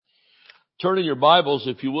Turn in your Bibles,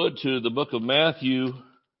 if you would, to the book of Matthew.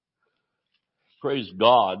 Praise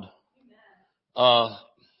God.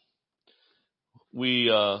 We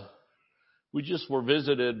just were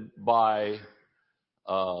visited by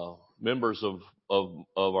members of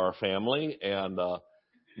our family, and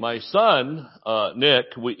my son Nick.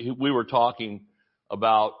 We were talking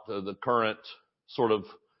about the current sort of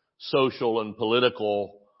social and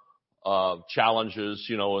political challenges,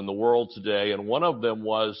 in the world today, and one of them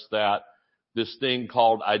was that this thing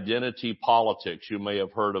called identity politics. You may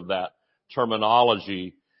have heard of that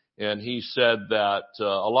terminology. And he said that a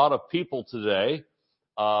lot of people today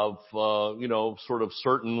of, sort of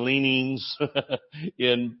certain leanings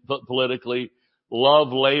in politically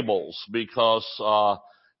love labels because,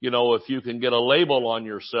 if you can get a label on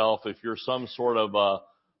yourself, if you're some sort of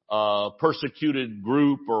a persecuted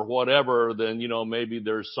group or whatever, then, maybe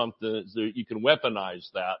there's something that you can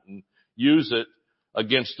weaponize that and use it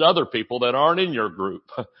against other people that aren't in your group.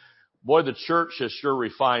 Boy, the church has sure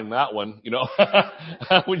refined that one,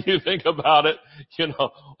 when you think about it,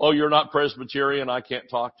 oh, you're not Presbyterian, I can't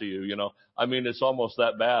talk to you, I mean, it's almost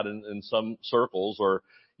that bad in some circles, or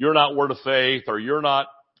you're not Word of Faith, or you're not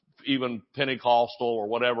even Pentecostal or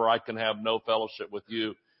whatever, I can have no fellowship with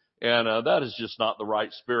you. And that is just not the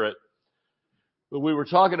right spirit. But we were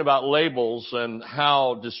talking about labels and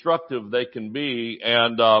how destructive they can be,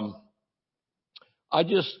 and I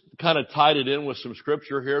just kind of tied it in with some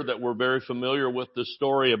scripture here that we're very familiar with, this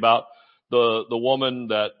story about the woman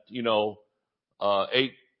that,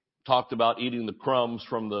 talked about eating the crumbs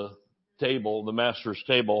from the table, the master's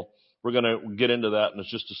table. We're going to get into that in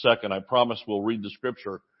just a second. I promise we'll read the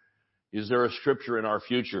scripture. Is there a scripture in our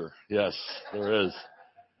future? Yes, there is.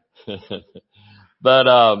 But,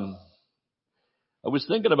 I was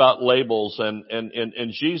thinking about labels,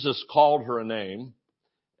 and Jesus called her a name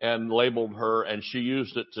and labeled her, and she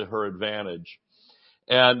used it to her advantage.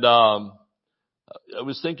 And I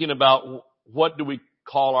was thinking about, what do we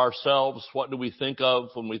call ourselves? What do we think of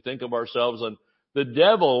when we think of ourselves? And the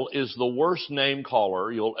devil is the worst name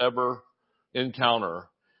caller you'll ever encounter,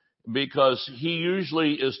 because he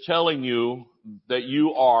usually is telling you that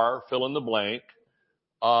you are, fill in the blank,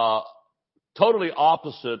 totally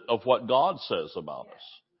opposite of what God says about us.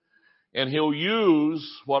 And he'll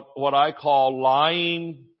use what I call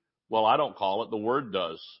lying. Well, I don't call it, the word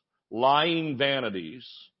does. Lying vanities.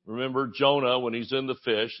 Remember Jonah when he's in the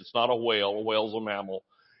fish, it's not a whale, a whale's a mammal.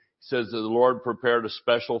 He says that the Lord prepared a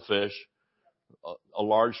special fish, a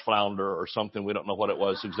large flounder or something, we don't know what it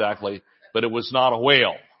was exactly, but it was not a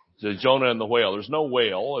whale. It's Jonah and the whale. There's no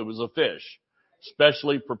whale, it was a fish,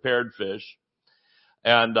 specially prepared fish.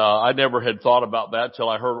 And I never had thought about that till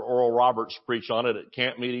I heard Oral Roberts preach on it at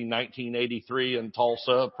camp meeting 1983 in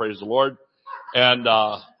Tulsa, praise the Lord. And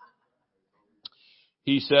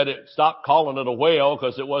he said, stop calling it a whale,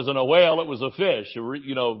 because it wasn't a whale, it was a fish.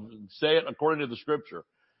 Say it according to the scripture.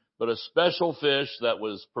 But a special fish that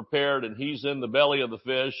was prepared, and he's in the belly of the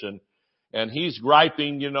fish, and he's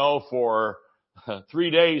griping, for 3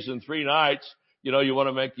 days and 3 nights. You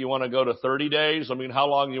want to go to 30 days? I mean, how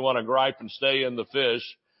long you want to gripe and stay in the fish?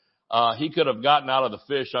 He could have gotten out of the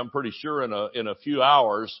fish, I'm pretty sure, in a few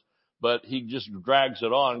hours. But he just drags it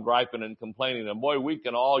on, griping and complaining. And boy, we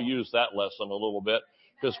can all use that lesson a little bit.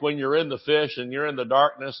 Because when you're in the fish and you're in the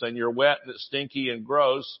darkness and you're wet and it's stinky and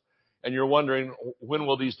gross, and you're wondering, when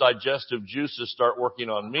will these digestive juices start working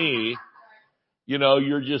on me?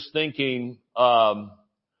 You're just thinking,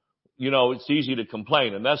 it's easy to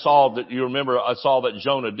complain. And that's all that you remember. That's all that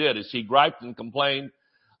Jonah did, is he griped and complained,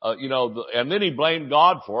 and then he blamed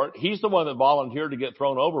God for it. He's the one that volunteered to get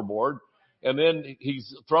thrown overboard. And then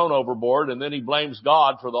he's thrown overboard, and then he blames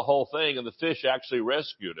God for the whole thing, and the fish actually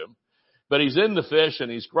rescued him. But he's in the fish, and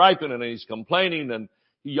he's griping, and he's complaining, and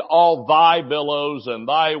all thy billows and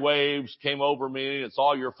thy waves came over me. It's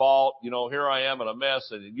all your fault. Here I am in a mess,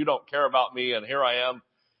 and you don't care about me, and here I am.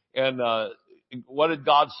 And what did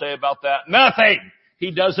God say about that? Nothing. He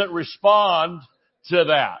doesn't respond to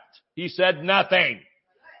that. He said nothing.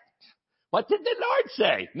 What did the Lord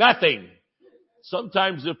say? Nothing.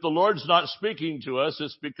 Sometimes if the Lord's not speaking to us,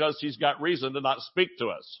 it's because he's got reason to not speak to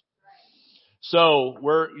us. So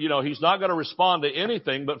he's not going to respond to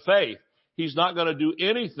anything but faith. He's not going to do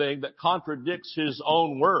anything that contradicts his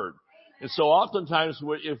own word. And so oftentimes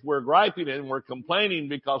if we're griping and we're complaining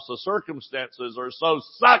because the circumstances are so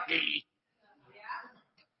sucky,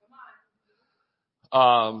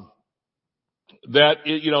 that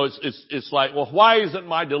it's like, well, why isn't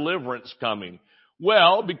my deliverance coming?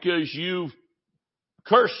 Well, because you've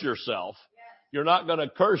cursed yourself. You're not going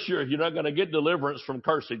to get deliverance from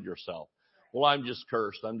cursing yourself. Well, I'm just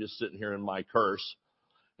cursed. I'm just sitting here in my curse.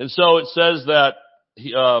 And so it says that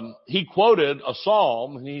he quoted a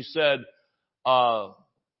psalm, and he said,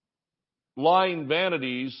 lying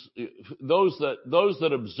vanities, those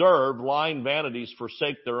that observe lying vanities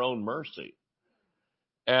forsake their own mercy.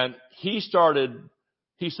 And he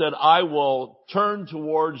said, I will turn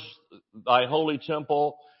towards thy holy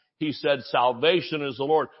temple. He said, salvation is the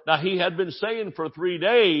Lord. Now, he had been saying for 3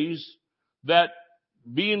 days that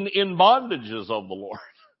being in bondage is of the Lord,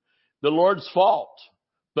 the Lord's fault.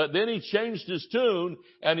 But then he changed his tune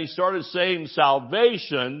and he started saying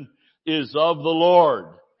salvation is of the Lord.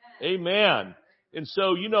 Amen. And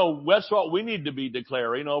so, that's what we need to be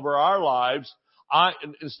declaring over our lives.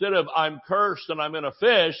 Instead of I'm cursed and I'm in a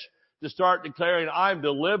fish, to start declaring I'm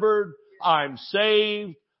delivered, I'm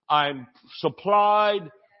saved, I'm supplied,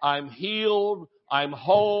 I'm healed, I'm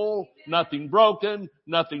whole, nothing broken,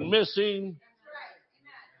 nothing missing.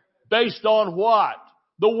 Based on what?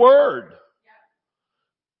 The Word.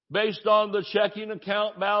 Based on the checking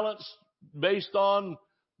account balance, based on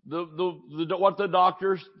what the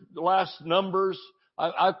doctor's last numbers.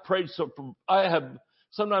 I've prayed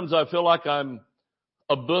sometimes I feel like I'm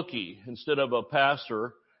a bookie instead of a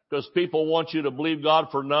pastor, because people want you to believe God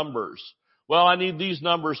for numbers. Well, I need these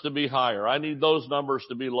numbers to be higher. I need those numbers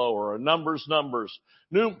to be lower. Numbers.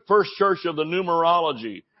 First church of the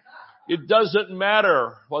numerology. It doesn't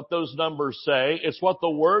matter what those numbers say. It's what the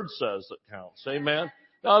Word says that counts. Amen.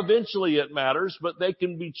 Now, eventually it matters, but they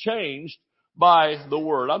can be changed by the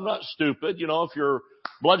Word. I'm not stupid. If your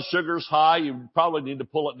blood sugar's high, you probably need to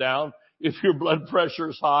pull it down. If your blood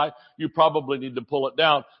pressure's high, you probably need to pull it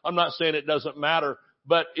down. I'm not saying it doesn't matter,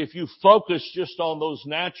 but if you focus just on those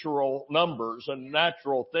natural numbers and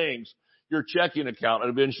natural things, your checking account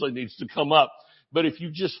eventually needs to come up. But if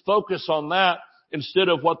you just focus on that instead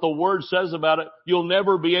of what the Word says about it, you'll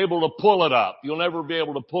never be able to pull it up. You'll never be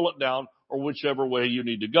able to pull it down, or whichever way you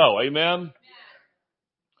need to go. Amen?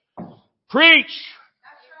 Preach!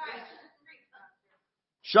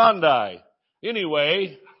 Shandai.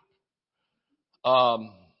 Anyway, that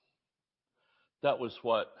was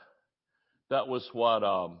what one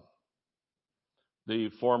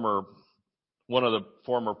of the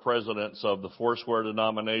former presidents of the Foursquare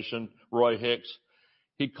denomination, Roy Hicks,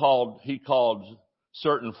 he called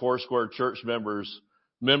certain Foursquare church members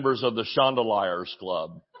of the Chandeliers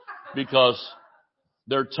Club, because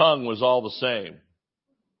their tongue was all the same.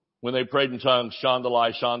 When they prayed in tongues,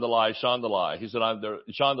 Chandelier, Chandelier, Chandelier. He said, I'm the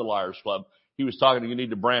Chandeliers Club. He was talking, you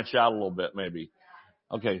need to branch out a little bit, maybe.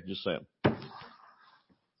 Okay, just saying.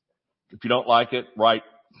 If you don't like it, write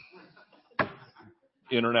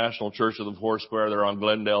International Church of the Foursquare. They're on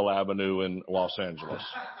Glendale Avenue in Los Angeles.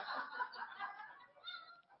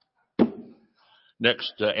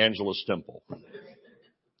 Next to Angelus Temple.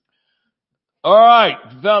 All right.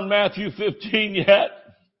 Found Matthew 15 yet?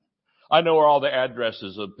 I know where all the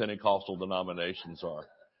addresses of Pentecostal denominations are.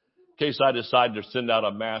 In case I decide to send out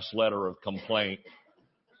a mass letter of complaint,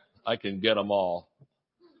 I can get them all.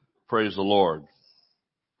 Praise the Lord.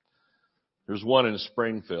 There's one in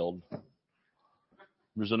Springfield.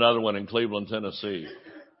 There's another one in Cleveland, Tennessee.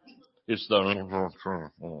 It's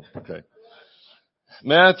okay.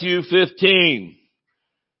 Matthew 15.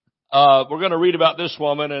 We're going to read about this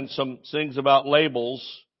woman and some things about labels.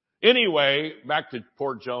 Anyway, back to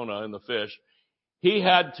poor Jonah and the fish. He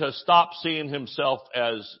had to stop seeing himself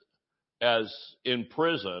as in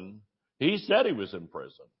prison. He said he was in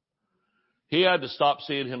prison. He had to stop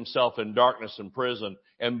seeing himself in darkness in prison.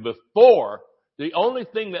 And before, the only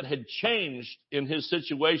thing that had changed in his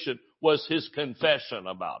situation was his confession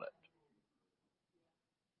about it.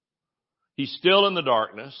 He's still in the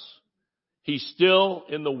darkness. He's still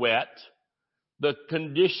in the wet. The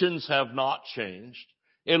conditions have not changed.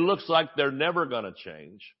 It looks like they're never going to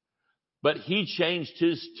change. But he changed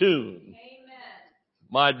his tune. Amen.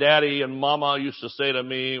 My daddy and mama used to say to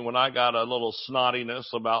me when I got a little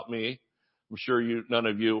snottiness about me, I'm sure none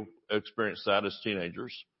of you experienced that as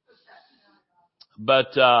teenagers.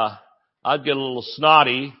 But I'd get a little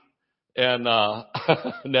snotty and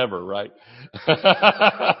never, right?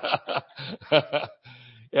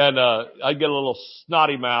 And I'd get a little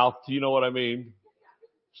snotty mouth, you know what I mean?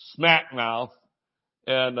 Smack mouth.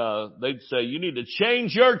 And they'd say, you need to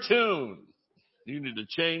change your tune. You need to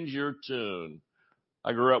change your tune.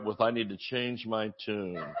 I grew up with, I need to change my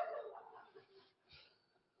tune.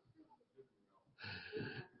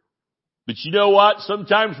 But you know what?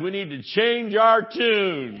 Sometimes we need to change our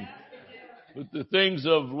tune with the things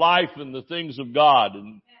of life and the things of God.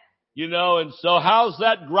 And, and so how's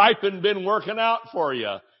that griping been working out for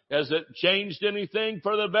you? Has it changed anything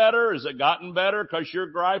for the better? Has it gotten better because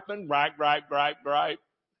you're griping? Gripe.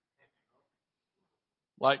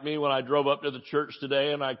 Like me, when I drove up to the church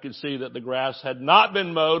today and I could see that the grass had not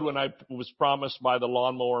been mowed when I was promised by the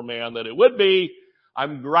lawnmower man that it would be,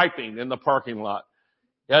 I'm griping in the parking lot.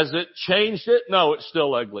 Has it changed it? No, it's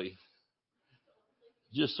still ugly.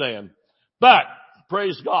 Just saying. But,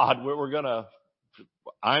 praise God,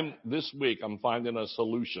 this week I'm finding a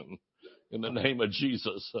solution in the name of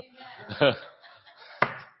Jesus.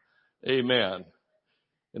 Amen.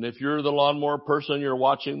 And if you're the lawnmower person, you're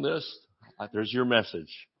watching this, there's your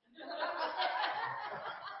message.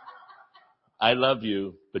 I love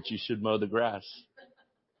you, but you should mow the grass.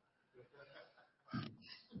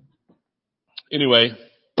 Anyway,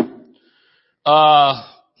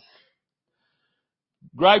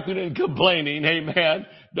 griping and complaining, amen,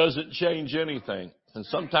 doesn't change anything. And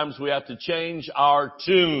sometimes we have to change our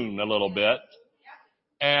tune a little bit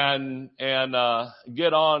and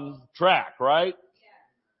get on track, right?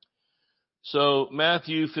 So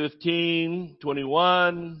Matthew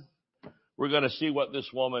 15:21, we're going to see what this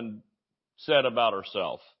woman said about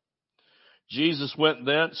herself. Jesus went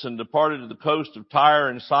thence and departed to the coast of Tyre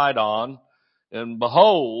and Sidon, and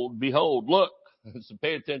behold, look, so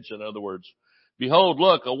pay attention, in other words, behold,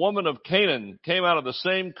 look, a woman of Canaan came out of the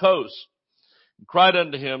same coast and cried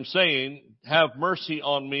unto him, saying, have mercy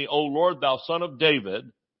on me, O Lord, thou son of David.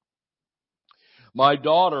 My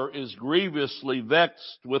daughter is grievously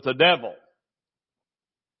vexed with a devil.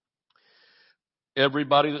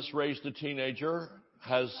 Everybody that's raised a teenager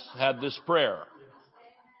has had this prayer.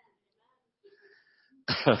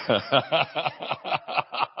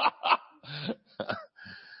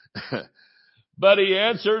 But he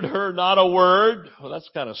answered her not a word. Well, that's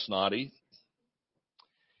kind of snotty.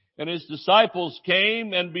 And his disciples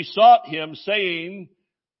came and besought him, saying,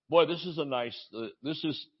 boy, this is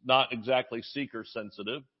not exactly seeker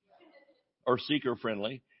sensitive or seeker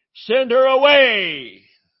friendly. Send her away,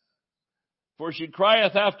 for she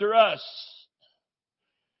crieth after us.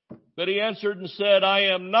 But he answered and said,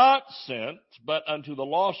 I am not sent, but unto the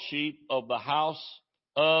lost sheep of the house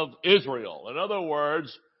of Israel. In other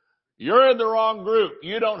words, you're in the wrong group.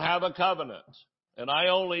 You don't have a covenant. And I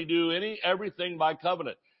only do everything by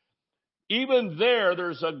covenant. Even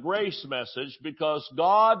there's a grace message, because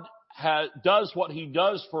God does what he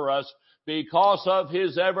does for us because of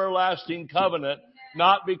his everlasting covenant,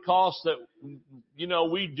 not because that,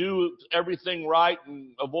 we do everything right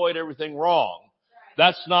and avoid everything wrong.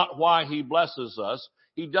 That's not why he blesses us.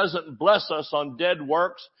 He doesn't bless us on dead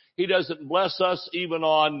works. He doesn't bless us even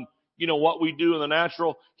on, what we do in the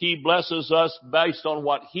natural. He blesses us based on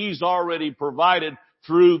what he's already provided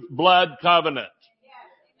through blood covenant.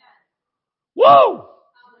 Woo!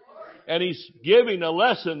 And he's giving a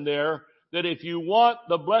lesson there that if you want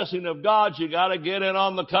the blessing of God, you got to get in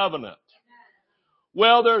on the covenant.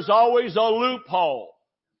 Well, there's always a loophole.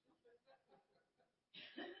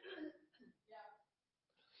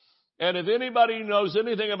 And if anybody knows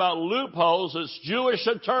anything about loopholes, it's Jewish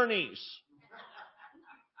attorneys.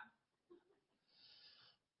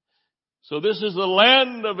 So this is the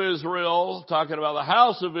land of Israel, talking about the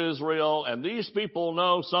house of Israel, and these people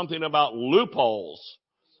know something about loopholes.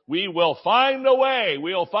 We will find a way.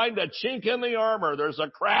 We'll find a chink in the armor. There's a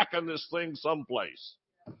crack in this thing someplace.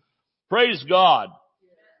 Praise God.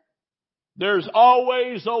 There's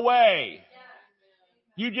always a way.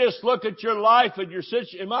 You just look at your life and your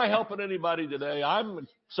situation. Am I helping anybody today? I'm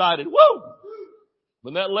excited. Woo!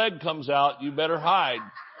 When that leg comes out, you better hide.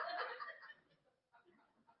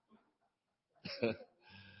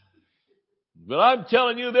 But I'm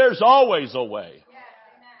telling you, there's always a way.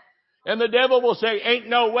 And the devil will say, ain't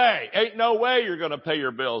no way. Ain't no way you're going to pay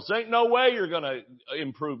your bills. Ain't no way you're going to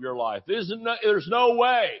improve your life. There's no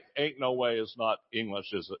way. Ain't no way is not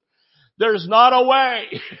English, is it? There's not a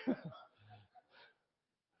way.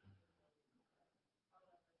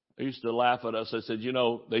 I used to laugh at us. I said,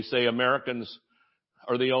 they say Americans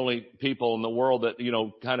are the only people in the world that,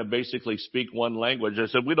 kind of basically speak one language. I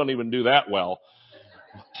said, we don't even do that well.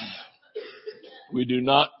 We do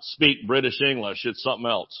not speak British English. It's something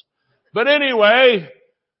else. But anyway,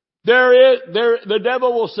 the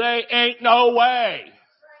devil will say, ain't no way.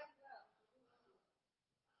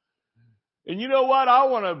 And you know what? I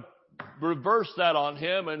want to reverse that on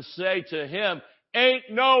him and say to him, ain't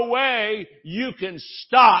no way you can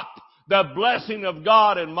stop the blessing of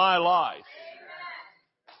God in my life.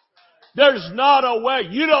 There's not a way.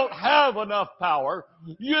 You don't have enough power.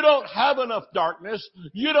 You don't have enough darkness.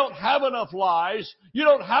 You don't have enough lies. You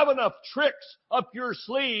don't have enough tricks up your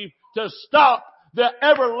sleeve to stop the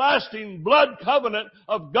everlasting blood covenant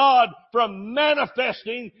of God from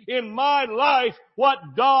manifesting in my life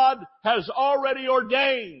what God has already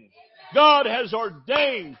ordained. God has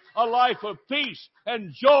ordained a life of peace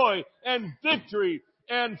and joy and victory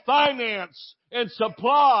and finance and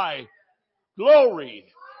supply, glory,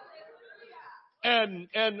 and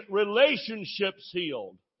relationships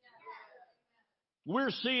healed.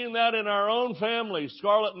 We're seeing that in our own family,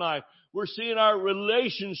 Scarlett and I. We're seeing our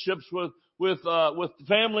relationships with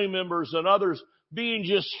family members and others being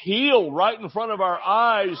just healed right in front of our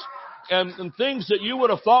eyes, and things that you would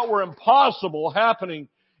have thought were impossible happening.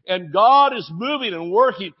 And God is moving and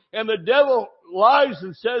working, and the devil lies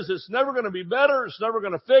and says it's never going to be better, it's never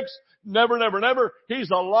going to fix, never, never, never. He's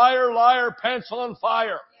a liar, liar, pants on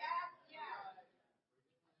fire.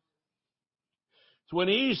 So when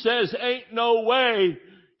he says ain't no way,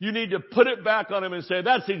 you need to put it back on him and say,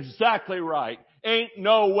 that's exactly right. Ain't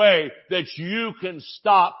no way that you can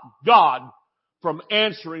stop God from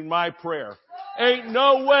answering my prayer. Ain't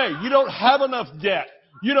no way. You don't have enough debt.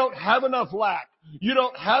 You don't have enough lack. You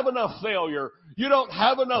don't have enough failure. You don't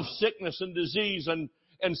have enough sickness and disease and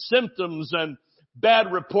symptoms and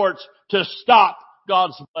bad reports to stop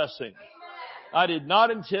God's blessing. I did not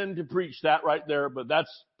intend to preach that right there, but that's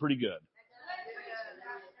pretty good.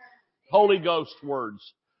 Holy Ghost words.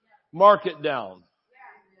 Mark it down.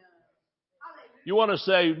 You want to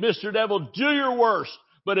say, Mr. Devil, do your worst,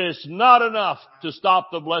 but it's not enough to stop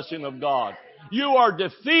the blessing of God. You are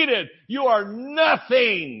defeated. You are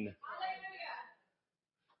nothing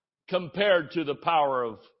compared to the power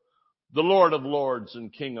of the Lord of Lords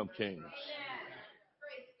and King of Kings.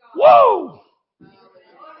 Whoa!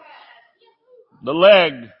 The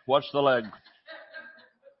leg. Watch the leg.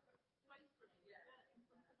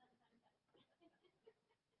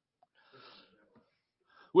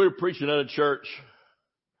 We were preaching at a church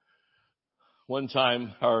one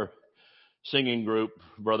time, our singing group,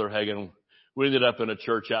 Brother Hagan, we ended up in a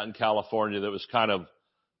church out in California that was kind of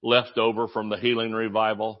left over from the healing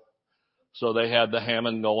revival. So they had the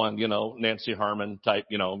Hammond going, Nancy Harmon type,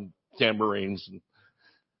 tambourines. And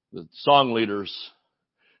the song leaders,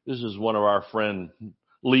 this is one of our friend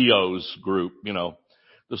Leo's group,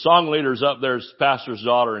 The song leader's up there is pastor's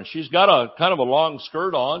daughter, and she's got a kind of a long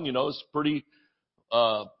skirt on, it's pretty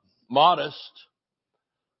modest,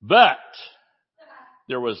 but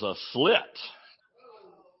there was a slit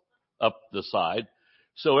up the side.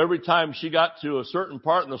 So every time she got to a certain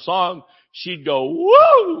part in the song, she'd go,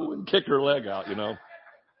 woo, and kick her leg out,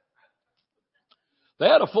 They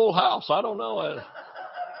had a full house. I don't know.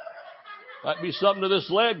 Might be something to this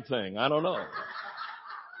leg thing. I don't know.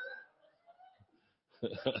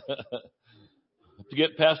 To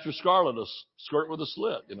get Pastor Scarlett a skirt with a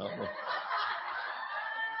slit,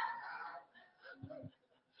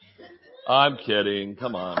 I'm kidding.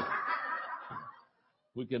 Come on.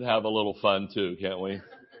 We can have a little fun too, can't we?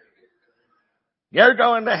 You're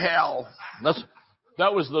going to hell.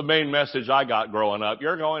 That was the main message I got growing up.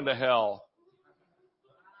 You're going to hell.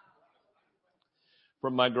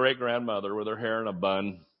 From my great-grandmother with her hair in a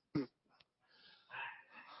bun. I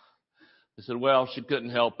said, well, she couldn't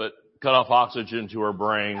help it. Cut off oxygen to her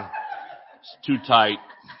brain. It's too tight.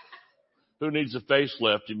 Who needs a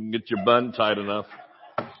facelift? You can get your bun tight enough.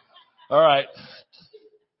 All right.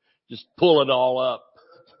 Just pull it all up.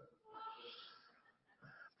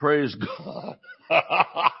 Praise God.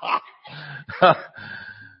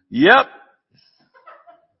 Yep.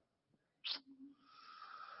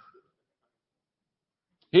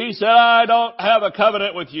 He said, I don't have a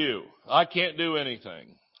covenant with you. I can't do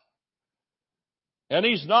anything. And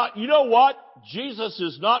he's not, you know what? Jesus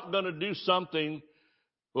is not going to do something.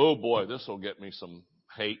 Oh boy, this will get me some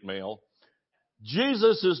hate mail.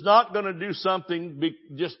 Jesus is not going to do something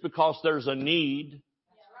just because there's a need.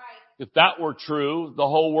 If that were true, the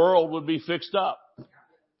whole world would be fixed up.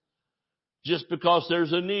 Just because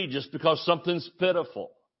there's a need, just because something's pitiful,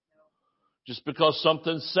 just because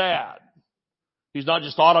something's sad. He's not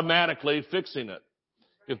just automatically fixing it.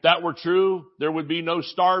 If that were true, there would be no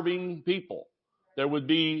starving people. There would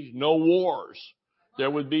be no wars. There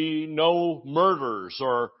would be no murders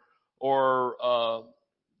or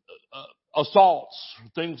assaults,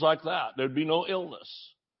 things like that. There'd be no illness.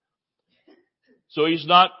 So he's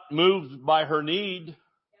not moved by her need.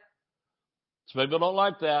 Some people don't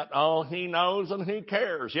like that. Oh, he knows and he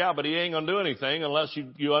cares. Yeah, but he ain't going to do anything unless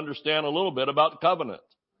you understand a little bit about the covenant.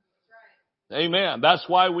 Amen. That's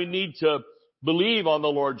why we need to believe on the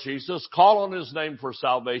Lord Jesus, call on his name for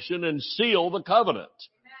salvation, and seal the covenant.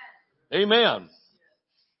 Amen.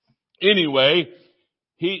 Anyway,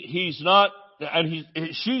 he's not, and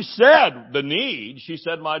she said the need. She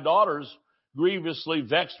said, my daughter's grievously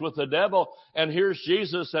vexed with the devil, and here's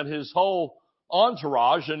Jesus and his whole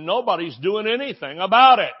entourage, and nobody's doing anything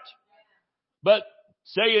about it. But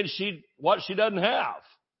saying what she doesn't have.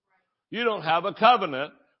 You don't have a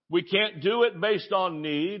covenant. We can't do it based on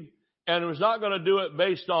need, and it's not going to do it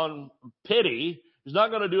based on pity. It's not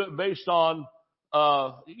going to do it based on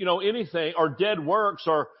anything or dead works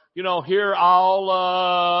or here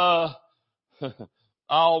I'll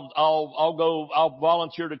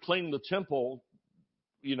volunteer to clean the temple,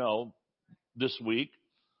 this week.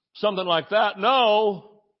 Something like that.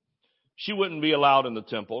 No, she wouldn't be allowed in the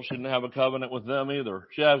temple. She didn't have a covenant with them either.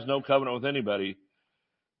 She has no covenant with anybody.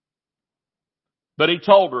 But he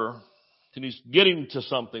told her, and he's getting to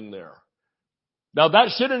something there. Now that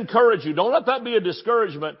should encourage you. Don't let that be a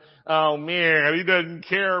discouragement. Oh man, he doesn't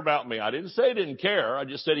care about me. I didn't say he didn't care. I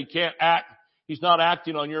just said he can't act. He's not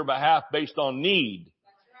acting on your behalf based on need.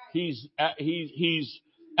 He's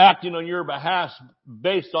acting on your behalf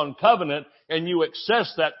based on covenant, and you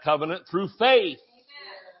access that covenant through faith. Amen.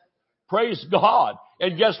 Praise God.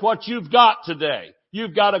 And guess what you've got today?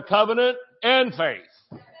 You've got a covenant and faith.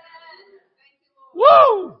 Amen.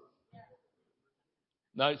 Woo!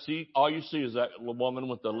 Now, see, all you see is that woman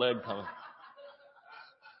with the leg coming.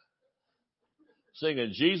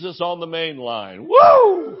 Singing Jesus on the main line.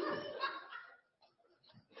 Woo!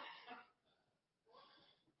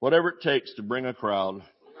 Whatever it takes to bring a crowd.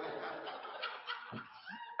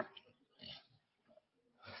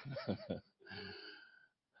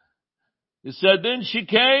 It said, then she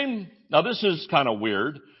came. Now this is kind of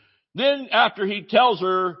weird. Then after he tells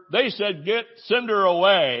her, they said, send her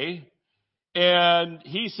away. And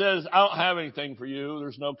he says, I don't have anything for you.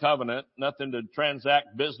 There's no covenant, nothing to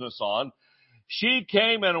transact business on. She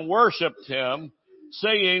came and worshiped him,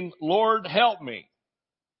 saying, Lord, help me.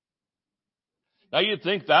 Now you'd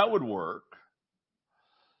think that would work.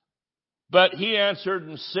 But he answered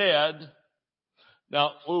and said,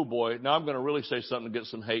 now, oh boy, now I'm going to really say something to get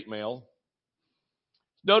some hate mail.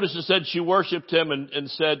 Notice it said she worshiped him and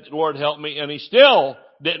said, Lord, help me. And he still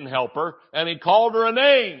didn't help her. And he called her a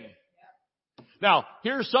name. Now,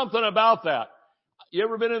 here's something about that. You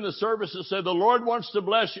ever been in the service that said, the Lord wants to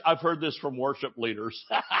bless you? I've heard this from worship leaders.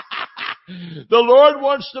 The Lord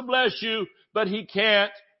wants to bless you, but he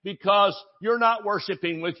can't because you're not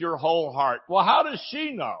worshiping with your whole heart. Well, how does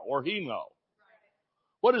she know or he know?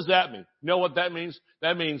 What does that mean? You know what that means?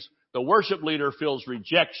 That means the worship leader feels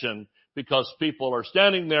rejection because people are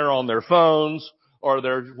standing there on their phones or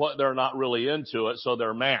they're not really into it, so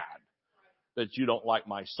they're mad that you don't like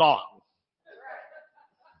my song.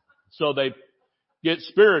 So they get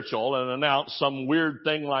spiritual and announce some weird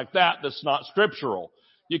thing like that that's not scriptural.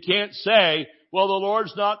 You can't say, well, the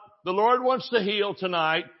Lord wants to heal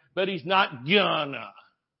tonight, but he's not gonna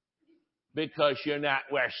because you're not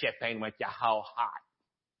worshiping with your whole heart.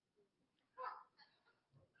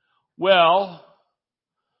 Well,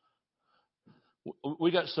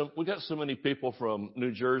 we got so many people from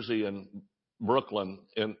New Jersey and Brooklyn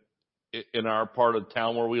in our part of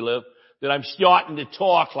town where we live that I'm starting to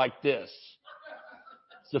talk like this.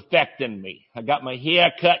 It's affecting me. I got my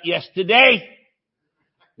hair cut yesterday,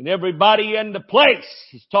 and everybody in the place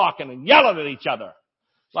is talking and yelling at each other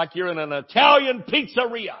like you're in an Italian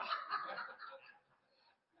pizzeria.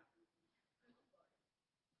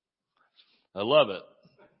 I love it.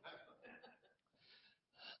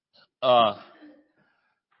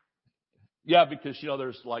 Yeah, because,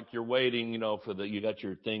 there's like you're waiting, you got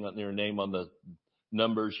your thing on your name on the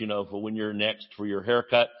numbers, for when you're next for your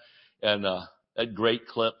haircut and, at Great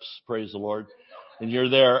Clips, praise the Lord. And you're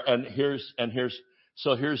there and here's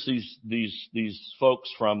these folks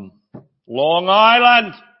from Long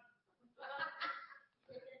Island.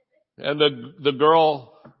 And the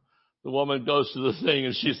woman goes to the thing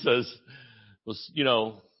and she says,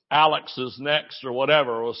 Alex is next or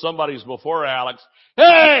whatever, or somebody's before Alex.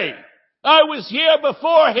 Hey, I was here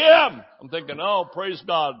before him. I'm thinking, oh, praise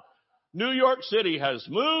God. New York City has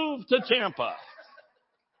moved to Tampa.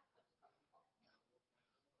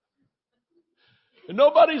 And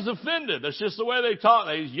nobody's offended. That's just the way they talk.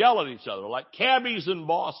 They yell at each other like cabbies in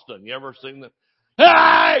Boston. You ever seen that?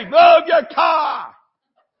 Hey, move your car.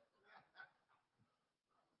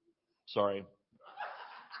 Sorry.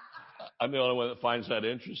 I'm the only one that finds that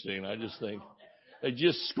interesting. I just think they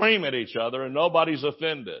just scream at each other and nobody's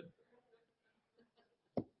offended.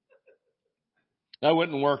 That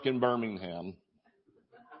wouldn't work in Birmingham.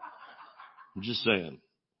 I'm just saying.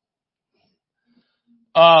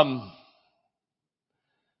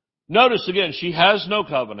 Notice again, she has no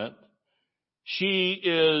covenant. She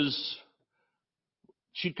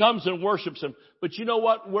comes and worships him. But you know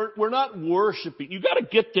what? We're not worshiping. You got to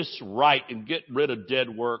get this right and get rid of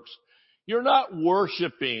dead works. You're not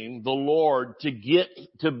worshiping the Lord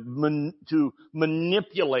to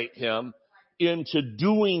manipulate him into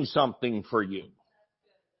doing something for you.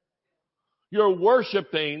 You're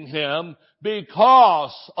worshiping Him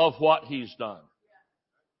because of what He's done.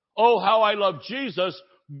 Oh, how I love Jesus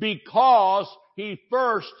because He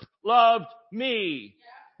first loved me.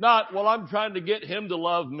 Not, well, I'm trying to get Him to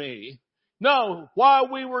love me. No,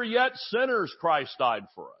 while we were yet sinners, Christ died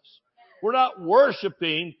for us. We're not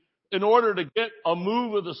worshiping in order to get a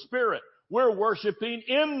move of the Spirit. We're worshiping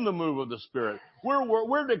in the move of the Spirit.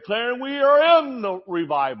 We're declaring we are in the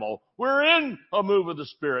revival. We're in a move of the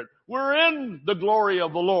Spirit. We're in the glory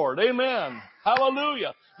of the Lord. Amen.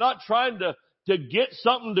 Hallelujah. Not trying to get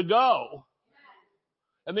something to go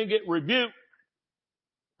and then get rebuked.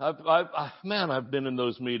 I've been in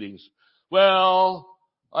those meetings. Well,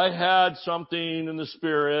 I had something in the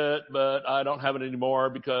Spirit, but I don't have it anymore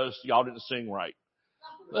because y'all didn't sing right.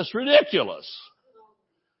 That's ridiculous.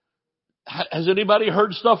 Has anybody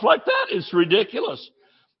heard stuff like that? It's ridiculous.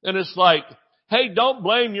 And it's like, hey, don't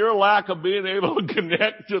blame your lack of being able to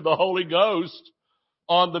connect to the Holy Ghost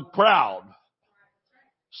on the crowd.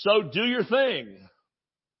 So do your thing.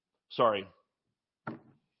 Sorry.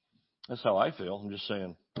 That's how I feel. I'm just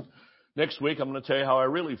saying. Next week, I'm going to tell you how I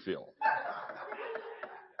really feel.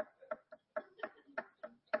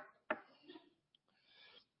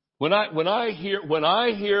 When I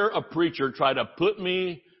hear a preacher try to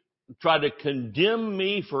condemn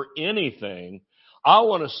me for anything, I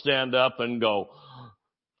want to stand up and go,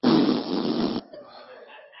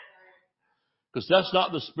 because that's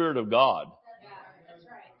not the Spirit of God.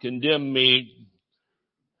 Condemn me.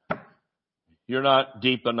 You're not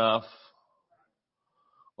deep enough.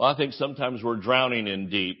 Well, I think sometimes we're drowning in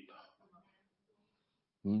deep.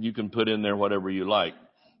 You can put in there whatever you like.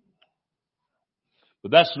 But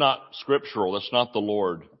that's not scriptural. That's not the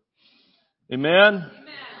Lord. Amen?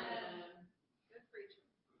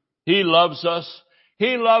 He loves us.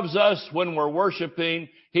 He loves us when we're worshiping.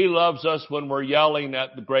 He loves us when we're yelling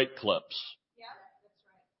at the great clips.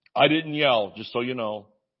 I didn't yell, just so you know.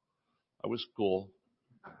 I was cool.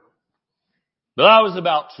 But I was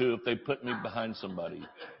about to if they put me behind somebody.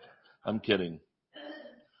 I'm kidding.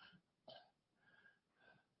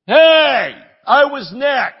 Hey, I was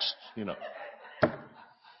next. You know.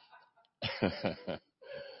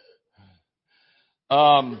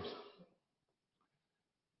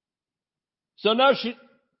 So now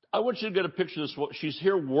I want you to get a picture of this. She's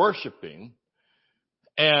here worshiping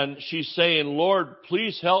and she's saying, Lord,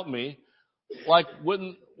 please help me. Like,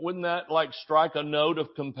 wouldn't that like strike a note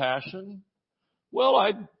of compassion? Well,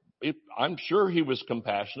 I'm sure he was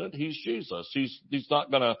compassionate. He's Jesus. He's not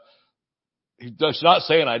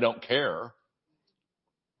saying I don't care.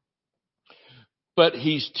 But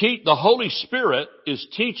the Holy Spirit is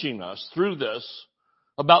teaching us through this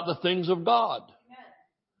about the things of God.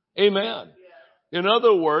 Amen. In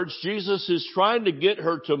other words, Jesus is trying to get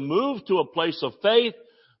her to move to a place of faith,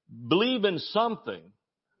 believe in something,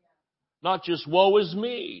 not just woe is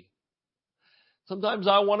me. Sometimes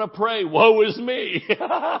I want to pray, woe is me.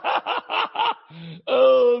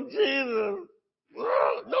 Oh, Jesus.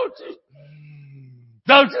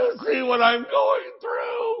 Don't you see what I'm going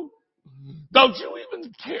through? Don't you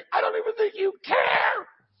even care? I don't even think you care.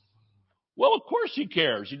 Well, of course He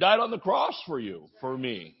cares. He died on the cross for you, for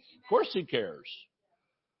me. Of course He cares.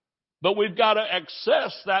 But we've got to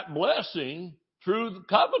access that blessing through the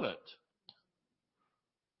covenant.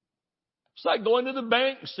 It's like going to the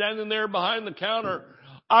bank, standing there behind the counter.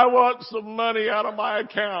 I want some money out of my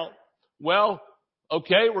account. Well,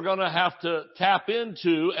 okay, we're going to have to tap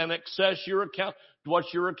into and access your account.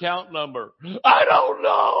 What's your account number? I don't know.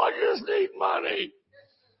 I just need money.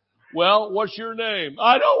 Well, what's your name?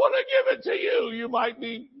 I don't want to give it to you. You might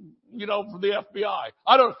be, for the FBI.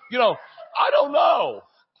 I don't know.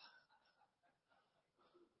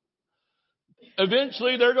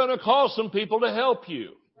 Eventually, they're going to call some people to help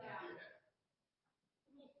you.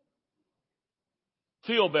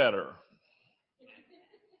 Feel better.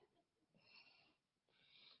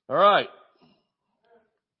 All right.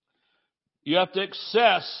 You have to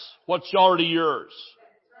access what's already yours.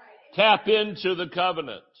 Tap into the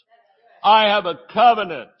covenant. I have a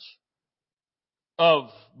covenant of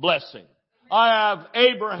blessing. I have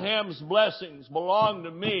Abraham's blessings belong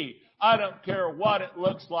to me. I don't care what it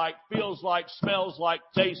looks like, feels like, smells like,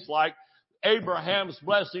 tastes like. Abraham's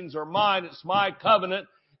blessings are mine. It's my covenant.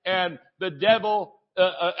 And the devil,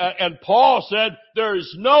 and Paul said, there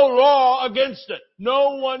is no law against it.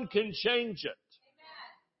 No one can change it.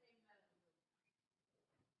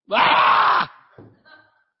 Ah!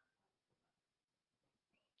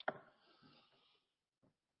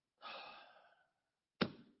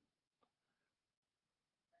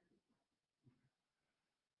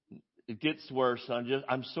 It gets worse.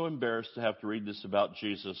 I'm so embarrassed to have to read this about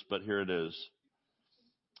Jesus, but here it is.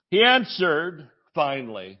 He answered,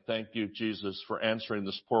 finally, thank you, Jesus, for answering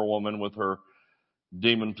this poor woman with her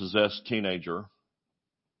demon-possessed teenager.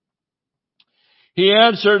 He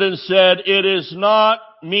answered and said, it is not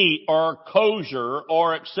meet or kosher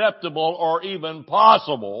or acceptable or even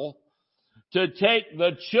possible to take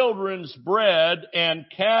the children's bread and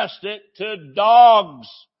cast it to dogs.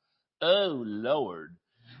 Oh, Lord.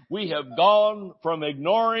 We have gone from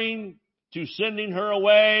ignoring to sending her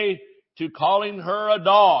away to calling her a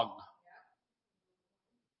dog.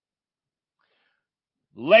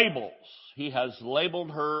 Labels. He has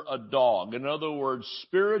labeled her a dog. In other words,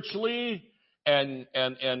 spiritually and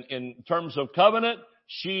in terms of covenant,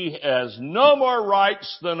 she has no more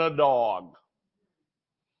rights than a dog.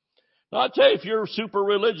 Now, I'll tell you, if you're super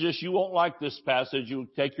religious, you won't like this passage. You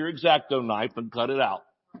take your X-Acto knife and cut it out.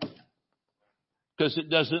 Because it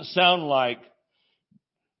doesn't sound like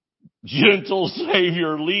gentle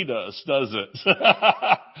Savior lead us, does it?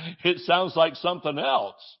 It sounds like something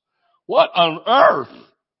else. What on earth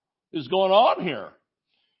is going on here?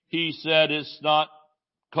 He said it's not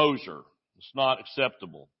kosher. It's not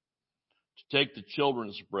acceptable to take the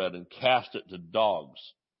children's bread and cast it to dogs.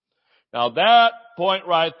 Now that point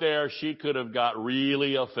right there, she could have got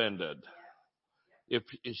really offended. If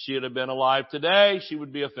she had been alive today, she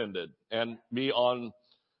would be offended and be on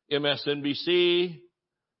MSNBC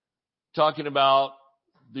talking about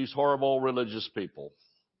these horrible religious people.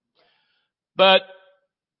 But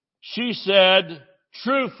she said,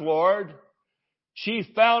 truth, Lord. She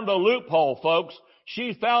found a loophole, folks.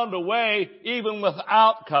 She found a way even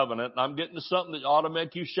without covenant. I'm getting to something that ought to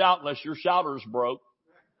make you shout unless your shouter's broke.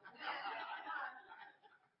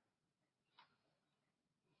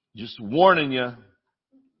 Just warning you.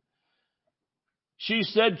 She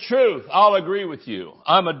said, truth, I'll agree with you.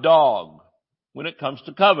 I'm a dog when it comes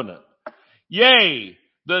to covenant. Yea,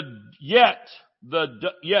 yes,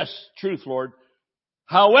 truth, Lord.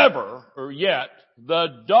 However, or yet,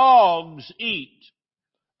 the dogs eat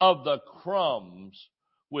of the crumbs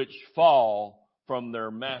which fall from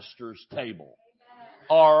their master's table.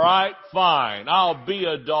 All right, fine. I'll be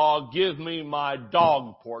a dog. Give me my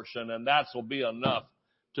dog portion, and that will be enough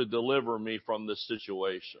to deliver me from this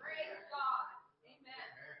situation.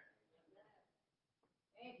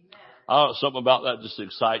 Something about that just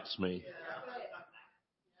excites me.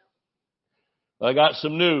 I got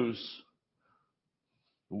some news.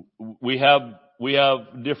 We have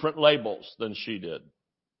different labels than she did.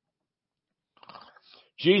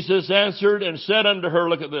 Jesus answered and said unto her,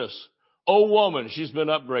 look at this. O woman, she's been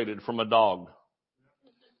upgraded from a dog.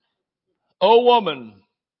 O woman,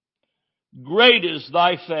 great is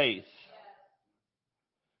thy faith.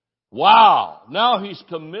 Wow. Now he's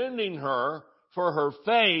commending her for her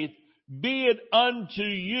faith. Be it unto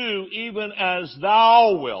you even as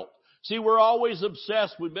thou wilt. See, we're always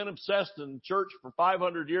obsessed. We've been obsessed in church for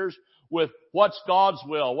 500 years with what's God's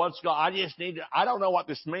will. I don't know what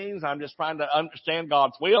this means. I'm just trying to understand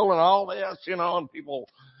God's will and all this, and people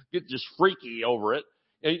get just freaky over it.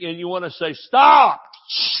 And you want to say, stop!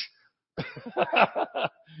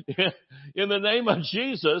 In the name of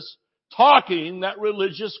Jesus, talking that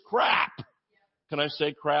religious crap. Can I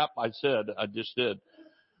say crap? I just did.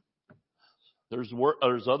 There's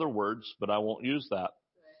other words, but I won't use that.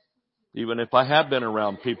 Even if I have been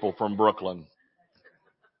around people from Brooklyn.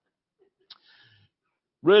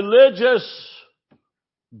 Religious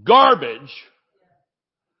garbage.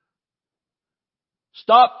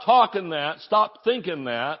 Stop talking that. Stop thinking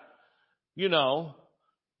that. This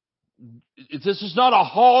is not a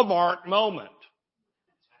Hallmark moment.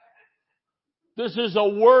 This is a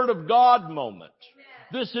Word of God moment.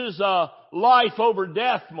 This is a life over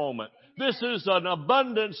death moment. This is an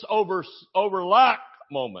abundance over lack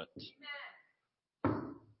moment.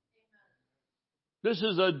 This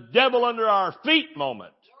is a devil under our feet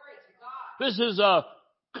moment. This is a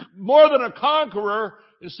more than a conqueror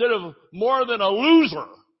instead of more than a loser.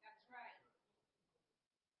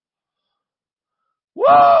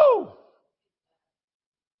 Woo!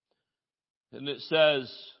 And it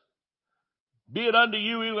says, be it unto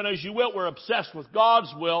you even as you will. We're obsessed with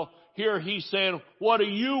God's will. Here he's saying, what do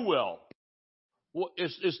you will? Well,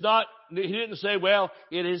 it's not, he didn't say, well,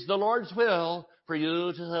 it is the Lord's will for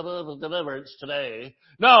you to have a deliverance today.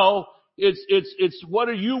 No, it's what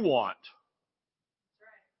do you want?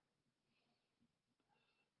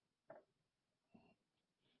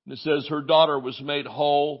 And it says her daughter was made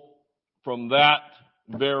whole from that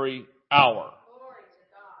very hour.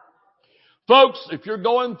 Folks, if you're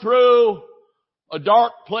going through a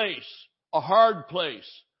dark place, a hard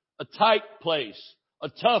place, a tight place, a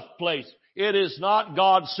tough place, it is not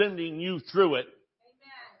God sending you through it.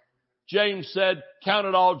 James said, count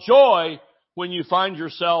it all joy when you find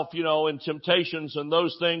yourself, in temptations and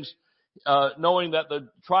those things, knowing that the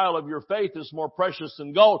trial of your faith is more precious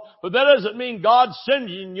than gold. But that doesn't mean God's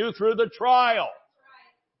sending you through the trial.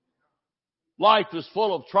 Life is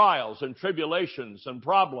full of trials and tribulations and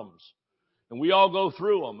problems. And we all go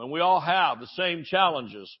through them, and we all have the same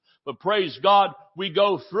challenges. But praise God, we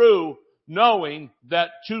go through knowing that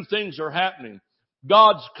two things are happening.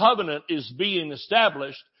 God's covenant is being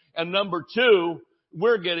established, and number two,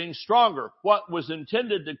 we're getting stronger. What was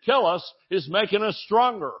intended to kill us is making us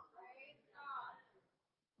stronger.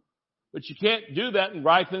 But you can't do that and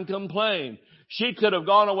gripe and complain. She could have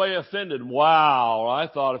gone away offended. Wow, I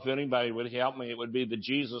thought if anybody would help me, it would be the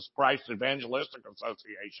Jesus Christ Evangelistic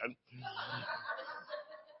Association.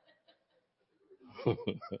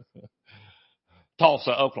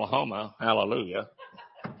 Tulsa, Oklahoma. Hallelujah.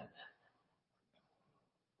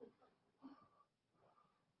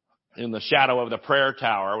 In the shadow of the prayer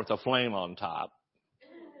tower with a flame on top.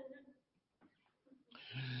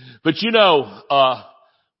 But she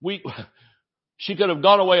could have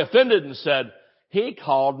gone away offended and said, he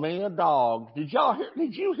called me a dog. Did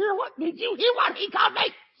you hear what he called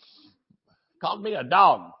me? Called me a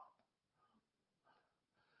dog.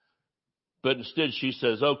 But instead she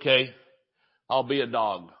says, okay, I'll be a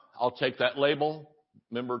dog. I'll take that label.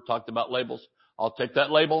 Remember, talked about labels. I'll take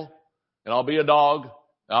that label and I'll be a dog.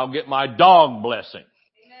 I'll get my dog blessing.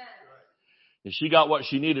 Amen. And she got what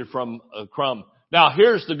she needed from a crumb. Now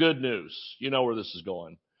here's the good news. You know where this is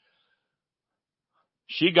going.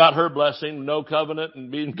 She got her blessing, no covenant,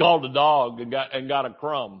 and being called a dog and got a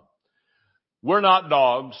crumb. We're not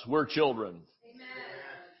dogs. We're children. Amen.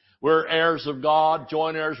 We're heirs of God,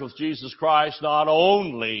 joint heirs with Jesus Christ. Not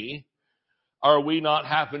only are we not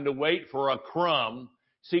having to wait for a crumb.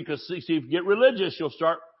 See, if you get religious, you'll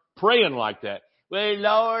start praying like that. Well,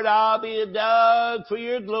 Lord, I'll be a dog for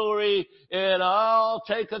your glory, and I'll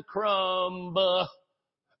take a crumb.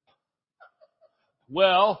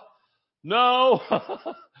 Well, no,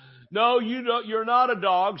 no, you're not a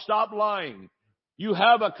dog. Stop lying. You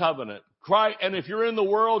have a covenant. Christ, and if you're in the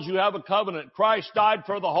world, you have a covenant. Christ died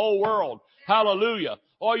for the whole world. Hallelujah.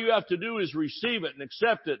 All you have to do is receive it and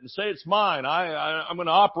accept it and say it's mine. I'm going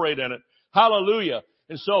to operate in it. Hallelujah.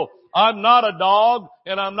 And so I'm not a dog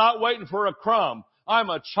and I'm not waiting for a crumb.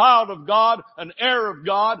 I'm a child of God, an heir of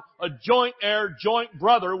God, a joint heir, joint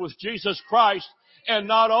brother with Jesus Christ. And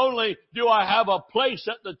not only do I have a place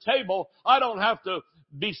at the table, I don't have to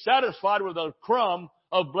be satisfied with a crumb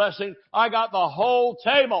of blessing. I got the whole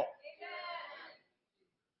table.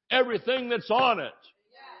 Everything that's on it.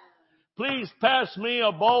 Please pass me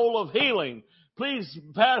a bowl of healing. Please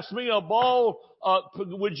pass me a bowl.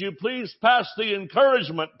 Would you please pass the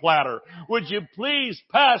encouragement platter? Would you please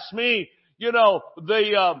pass me,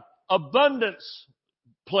 the abundance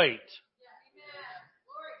plate?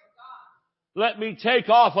 Let me take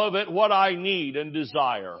off of it what I need and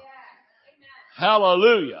desire.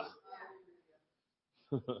 Hallelujah.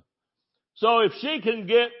 So if she can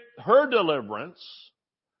get her deliverance,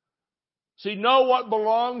 see, know what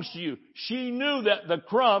belongs to you. She knew that the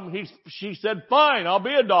crumb, she said, fine, I'll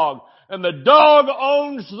be a dog. And the dog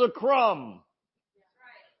owns the crumb.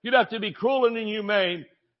 You'd have to be cruel and inhumane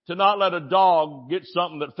to not let a dog get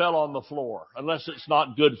something that fell on the floor, unless it's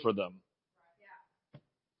not good for them.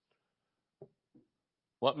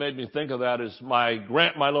 What made me think of that is my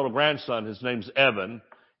little grandson, his name's Evan.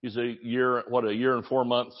 He's a year and 4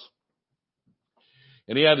 months.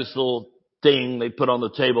 And he had this little thing they put on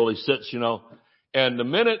the table. He sits, and the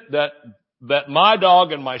minute that my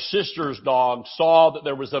dog and my sister's dog saw that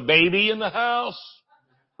there was a baby in the house,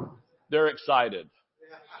 they're excited.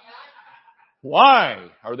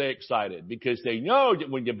 Why are they excited? Because they know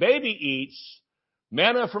that when your baby eats,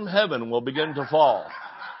 manna from heaven will begin to fall.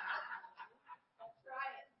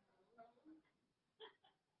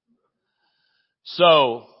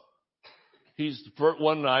 So,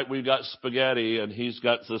 one night we got spaghetti and he's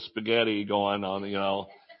got the spaghetti going on,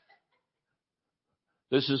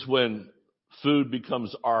 This is when food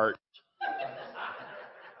becomes art.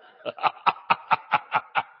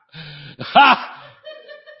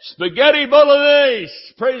 Spaghetti bolognese.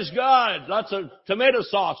 Praise God. Lots of tomato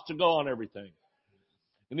sauce to go on everything.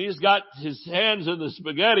 And he's got his hands in the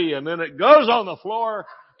spaghetti and then it goes on the floor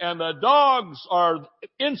and the dogs are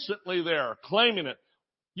instantly there claiming it.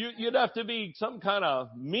 You'd have to be some kind of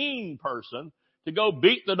mean person to go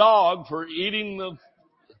beat the dog for eating the...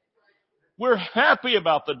 We're happy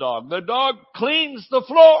about the dog. The dog cleans the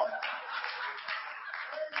floor.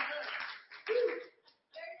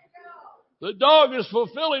 The dog is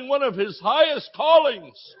fulfilling one of his highest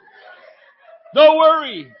callings. Don't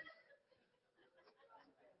worry.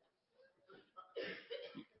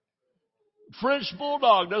 French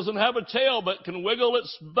bulldog doesn't have a tail but can wiggle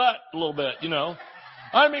its butt a little bit, you know.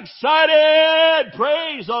 I'm excited.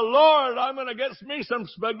 Praise the Lord. I'm going to get me some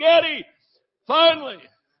spaghetti. Finally.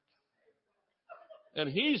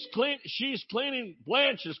 And she's cleaning,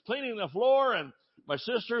 Blanche is cleaning the floor, and my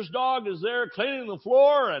sister's dog is there cleaning the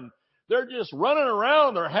floor, and they're just running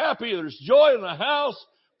around. They're happy. There's joy in the house.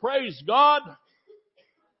 Praise God.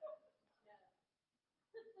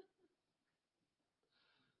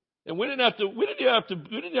 And we didn't have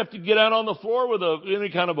to get out on the floor with any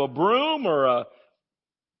kind of a broom or a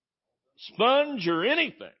sponge or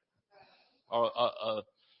anything, or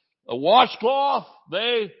a washcloth.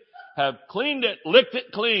 They have cleaned it, licked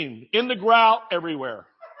it clean, in the grout, everywhere.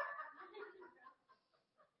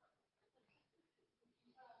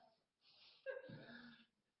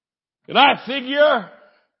 And I figure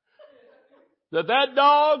that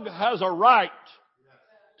dog has a right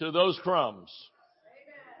to those crumbs.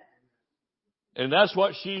 And that's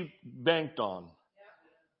what she banked on.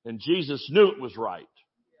 And Jesus knew it was right.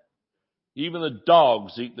 Even the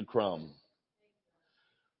dogs eat the crumb.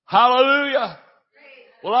 Hallelujah.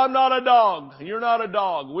 Well, I'm not a dog, and you're not a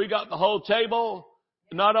dog. We got the whole table.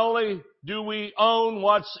 Not only do we own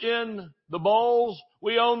what's in the bowls,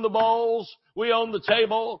 we own the bowls, we own the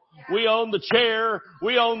table, we own the chair,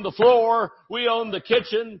 we own the floor, we own the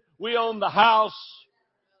kitchen, we own the house.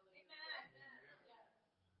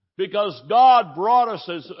 Because God brought us,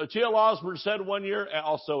 as T.L. Osborne said one year,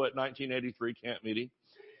 also at 1983 camp meeting,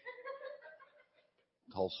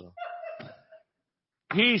 Tulsa.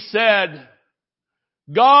 He said,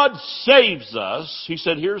 God saves us. He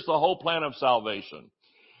said, here's the whole plan of salvation.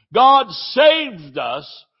 God saved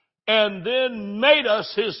us and then made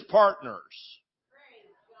us His partners.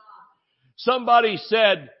 Somebody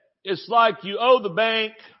said, it's like you owe the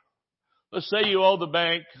bank. Let's say you owe the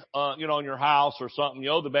bank, on your house or something.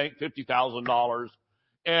 You owe the bank $50,000,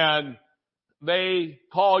 and they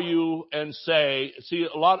call you and say, see,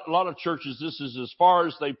 a lot of churches, this is as far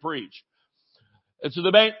as they preach. And so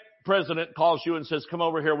the bank president calls you and says, come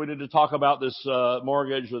over here. We need to talk about this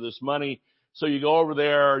mortgage or this money. So you go over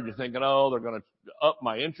there and you're thinking, oh, they're going to up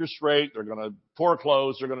my interest rate. They're going to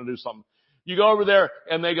foreclose. They're going to do something. You go over there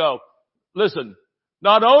and they go, listen,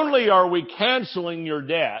 not only are we canceling your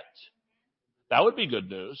debt, that would be good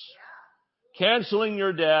news, canceling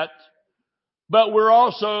your debt, but we're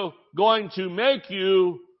also going to make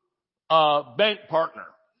you a bank partner.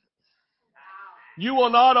 You will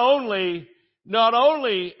not only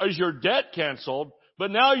is your debt canceled, but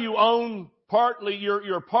now you own partly,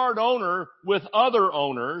 you're part owner with other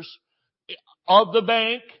owners of the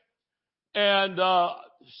bank. And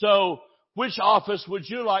so which office would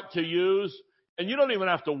you like to use? And you don't even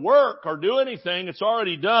have to work or do anything. It's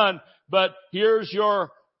already done. But here's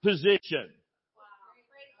your position.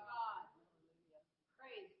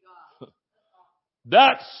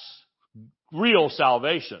 That's real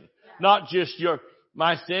salvation. Not just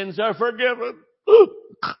my sins are forgiven.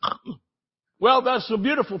 Well, that's a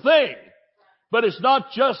beautiful thing. But it's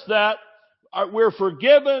not just that. We're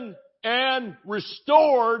forgiven and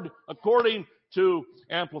restored according to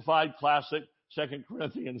Amplified Classic, 2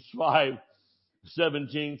 Corinthians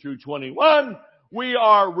 5:17 through 21. We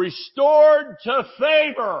are restored to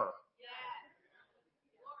favor.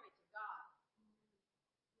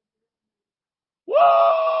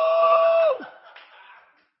 Whoa!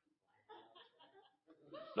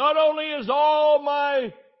 Not only is all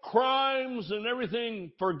my crimes and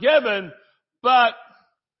everything forgiven, but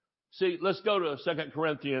see, let's go to 2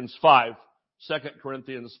 Corinthians 5. 2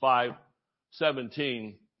 Corinthians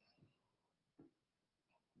 5:17.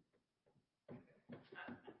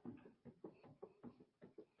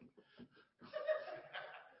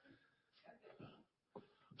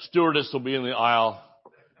 Stewardess will be in the aisle.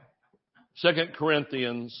 2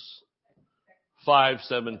 Corinthians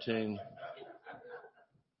 5:17.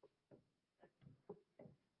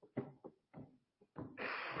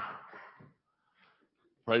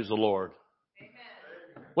 Praise the Lord.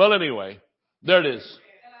 Well, anyway, there it is.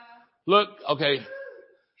 Look, okay.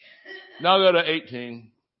 Now go to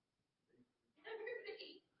 18.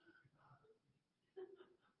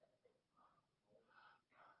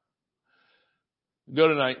 Go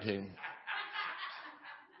to 19.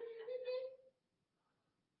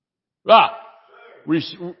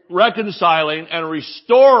 Reconciling and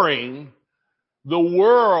restoring the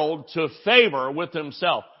world to favor with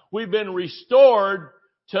Himself. We've been restored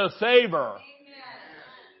to favor.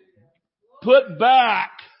 Put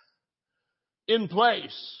back in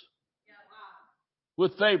place.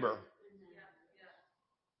 with favor.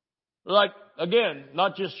 Like, again,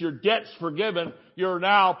 not just your debts forgiven, you're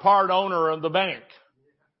now part owner of the bank.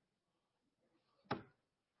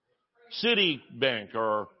 Citibank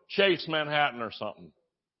or Chase Manhattan or something.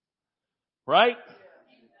 Right?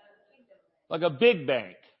 Like a big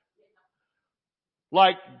bank.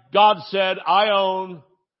 Like God said, I own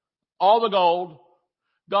all the gold.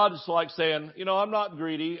 God's like saying, I'm not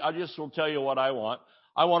greedy. I just will tell you what I want.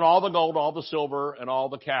 I want all the gold, all the silver, and all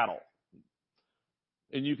the cattle.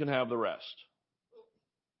 And you can have the rest.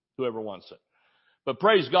 Whoever wants it. But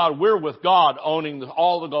praise God, we're with God owning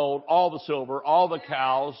all the gold, all the silver, all the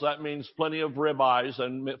cows. That means plenty of ribeyes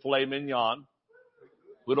and filet mignon.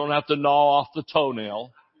 We don't have to gnaw off the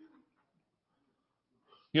toenail.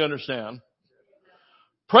 You understand?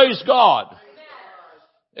 Praise God.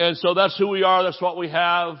 And so that's who we are. That's what we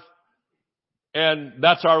have. And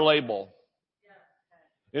that's our label.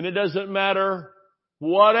 And it doesn't matter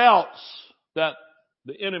what else that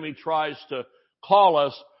the enemy tries to call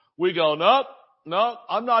us. We go, nope,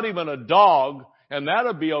 I'm not even a dog. And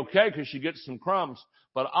that'll be okay because you get some crumbs.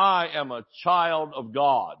 But I am a child of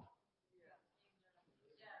God.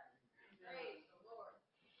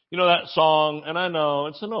 That song, and I know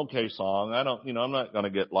it's an okay song. I'm not going to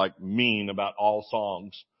get like mean about all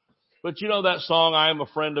songs. But that song, I am a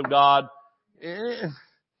friend of God.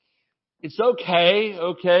 It's okay.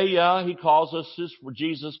 Okay. Yeah.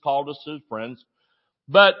 Jesus called us his friends,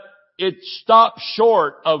 but it stops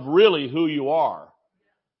short of really who you are.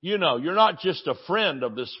 You're not just a friend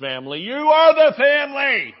of this family. You are the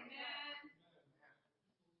family.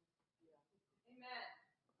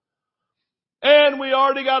 And we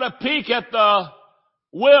already got a peek at the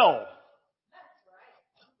will.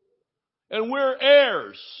 And we're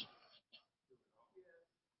heirs.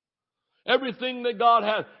 Everything that God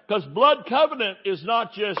has. Because blood covenant is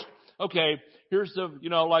not just, okay, here's the,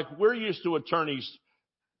 like we're used to attorneys,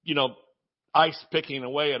 ice picking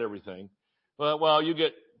away at everything. Well, you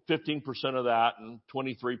get 15% of that and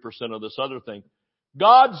 23% of this other thing.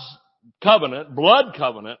 God's covenant, blood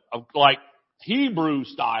covenant, like Hebrew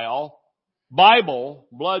style, Bible,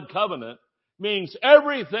 blood covenant, means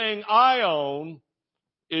everything I own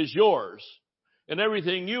is yours. And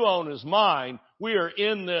everything you own is mine. We are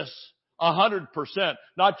in this 100%.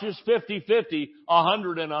 Not just 50-50,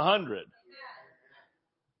 100 and 100.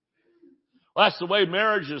 Well, that's the way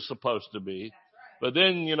marriage is supposed to be. But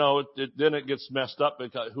then, then it gets messed up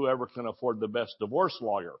because whoever can afford the best divorce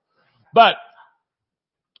lawyer. But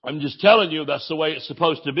I'm just telling you, that's the way it's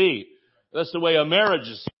supposed to be. That's the way a marriage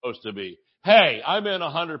is supposed to be. Hey, I'm in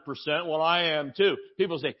 100%. Well, I am too.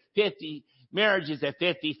 People say marriage is a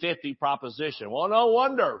 50-50 proposition. Well, no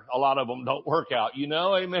wonder a lot of them don't work out.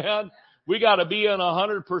 Amen. We got to be in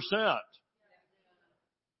 100%.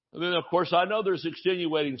 And then, of course, I know there's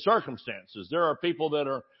extenuating circumstances. There are people that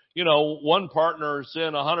are, one partner's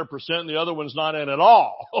in 100% and the other one's not in at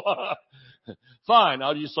all. Fine,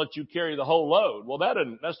 I'll just let you carry the whole load. Well,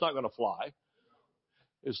 that's not going to fly.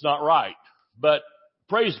 It's not right. But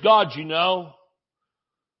praise God,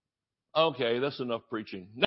 Okay, that's enough preaching.